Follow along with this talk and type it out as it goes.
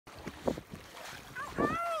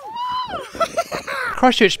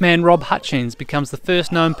Christchurch man Rob Hutchins becomes the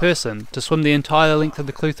first known person to swim the entire length of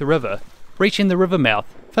the Clutha River, reaching the river mouth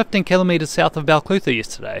 15 kilometres south of Clutha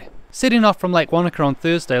yesterday. Setting off from Lake Wanaka on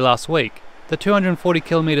Thursday last week, the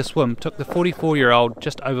 240-kilometre swim took the 44-year-old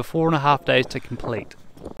just over 4.5 days to complete.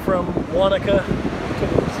 From Wanaka to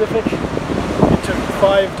the Pacific, it took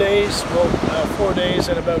 5 days, 4 days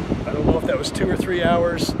and about, I don't know if that was 2 or 3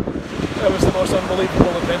 hours. That was the most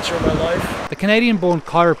unbelievable adventure of my life. The Canadian-born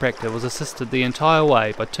chiropractor was assisted the entire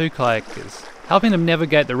way by 2 kayakers, helping him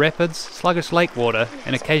navigate the rapids, sluggish lake water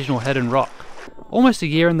and occasional hidden rock. Almost a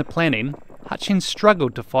year in the planning, Hutchins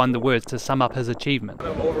struggled to find the words to sum up his achievement.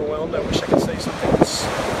 I'm overwhelmed. I wish I could say something that's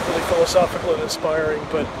really philosophical and inspiring,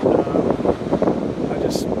 but I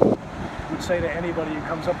just would say to anybody who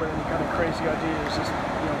comes up with any kind of crazy ideas, just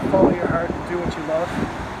follow your heart and do what you love.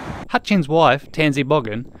 Hutchins' wife, Tansy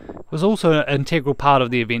Boggin, was also an integral part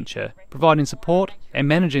of the adventure, providing support and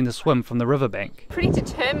managing the swim from the riverbank. Pretty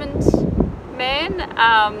determined man.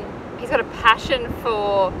 He's got a passion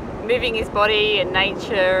for moving his body and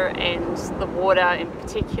nature and the water in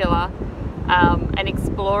particular, and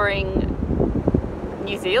exploring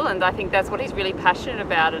New Zealand. I think that's what he's really passionate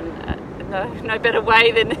about, and no better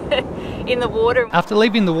way than in the water. After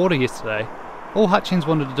leaving the water yesterday, all Hutchins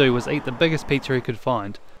wanted to do was eat the biggest pizza he could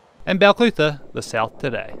find. And Clutha, the South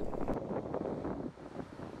today.